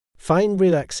Find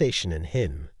relaxation in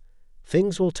Him.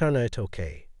 Things will turn out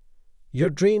okay. Your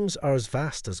dreams are as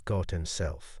vast as God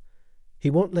Himself. He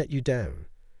won't let you down.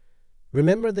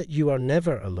 Remember that you are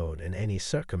never alone in any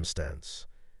circumstance.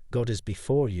 God is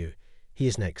before you, He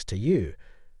is next to you,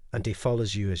 and He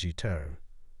follows you as you turn.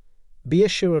 Be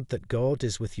assured that God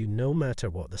is with you no matter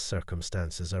what the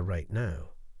circumstances are right now.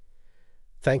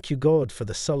 Thank you, God, for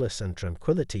the solace and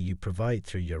tranquility you provide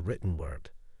through your written word.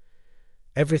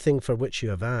 Everything for which you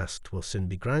have asked will soon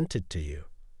be granted to you.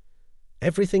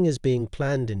 Everything is being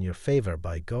planned in your favor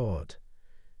by God.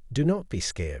 Do not be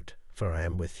scared, for I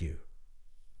am with you.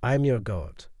 I am your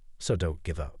God, so don't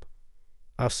give up.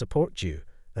 I'll support you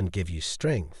and give you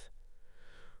strength.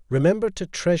 Remember to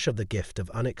treasure the gift of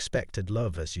unexpected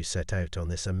love as you set out on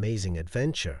this amazing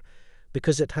adventure,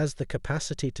 because it has the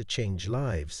capacity to change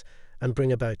lives and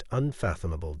bring about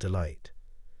unfathomable delight.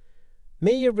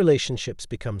 May your relationships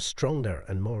become stronger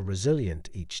and more resilient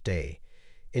each day,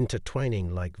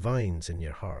 intertwining like vines in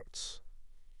your hearts.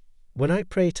 When I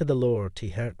pray to the Lord, He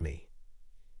heard me.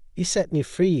 He set me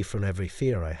free from every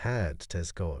fear I had,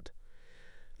 says God.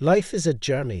 Life is a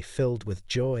journey filled with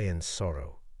joy and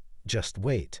sorrow. Just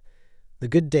wait. The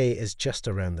good day is just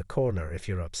around the corner if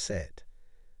you're upset.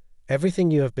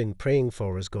 Everything you have been praying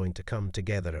for is going to come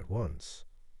together at once.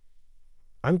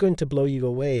 I'm going to blow you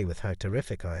away with how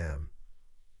terrific I am.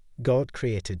 God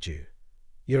created you.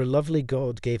 Your lovely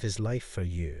God gave His life for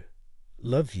you.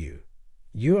 Love you.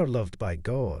 You are loved by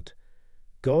God.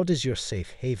 God is your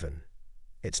safe haven.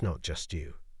 It's not just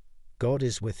you. God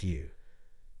is with you.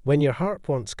 When your heart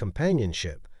wants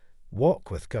companionship,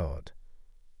 walk with God.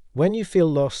 When you feel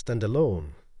lost and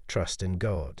alone, trust in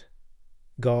God.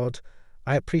 God,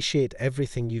 I appreciate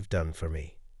everything you've done for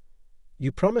me.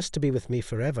 You promised to be with me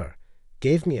forever,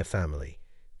 gave me a family,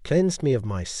 cleansed me of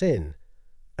my sin,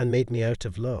 and made me out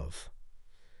of love.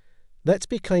 Let's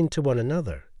be kind to one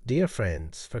another, dear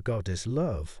friends, for God is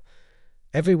love.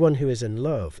 Everyone who is in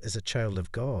love is a child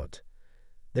of God.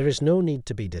 There is no need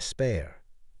to be despair.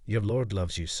 Your Lord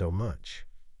loves you so much.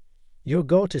 Your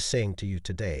God is saying to you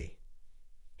today,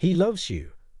 He loves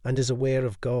you and is aware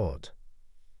of God.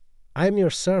 I am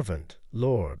your servant,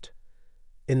 Lord.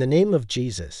 In the name of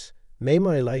Jesus, may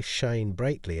my life shine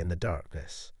brightly in the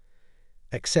darkness.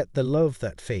 Accept the love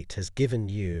that fate has given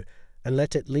you and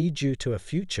let it lead you to a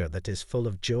future that is full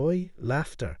of joy,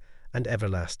 laughter, and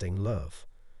everlasting love.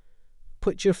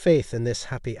 Put your faith in this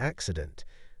happy accident,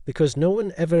 because no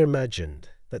one ever imagined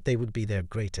that they would be their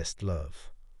greatest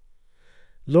love.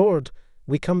 Lord,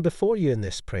 we come before you in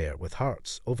this prayer with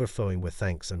hearts overflowing with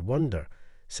thanks and wonder,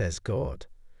 says God.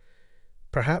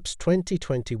 Perhaps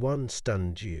 2021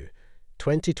 stunned you.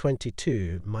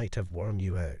 2022 might have worn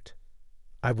you out.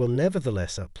 I will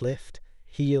nevertheless uplift,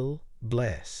 heal,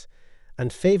 bless,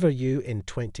 and favor you in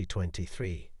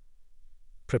 2023.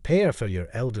 Prepare for your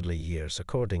elderly years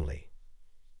accordingly.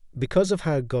 Because of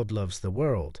how God loves the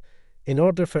world, in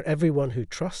order for everyone who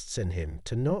trusts in Him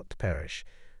to not perish,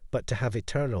 but to have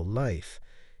eternal life,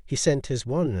 He sent His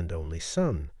one and only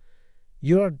Son.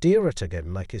 You are dearer to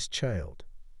Him like His child.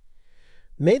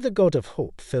 May the God of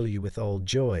hope fill you with all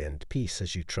joy and peace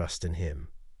as you trust in Him.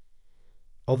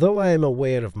 Although I am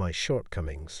aware of my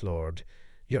shortcomings, Lord,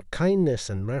 your kindness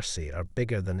and mercy are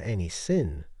bigger than any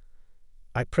sin.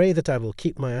 I pray that I will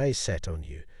keep my eyes set on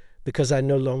you, because I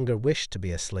no longer wish to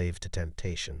be a slave to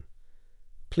temptation.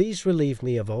 Please relieve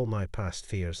me of all my past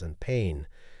fears and pain,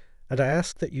 and I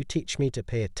ask that you teach me to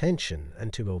pay attention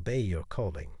and to obey your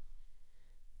calling.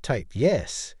 Type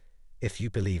yes if you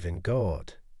believe in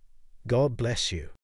God. God bless you.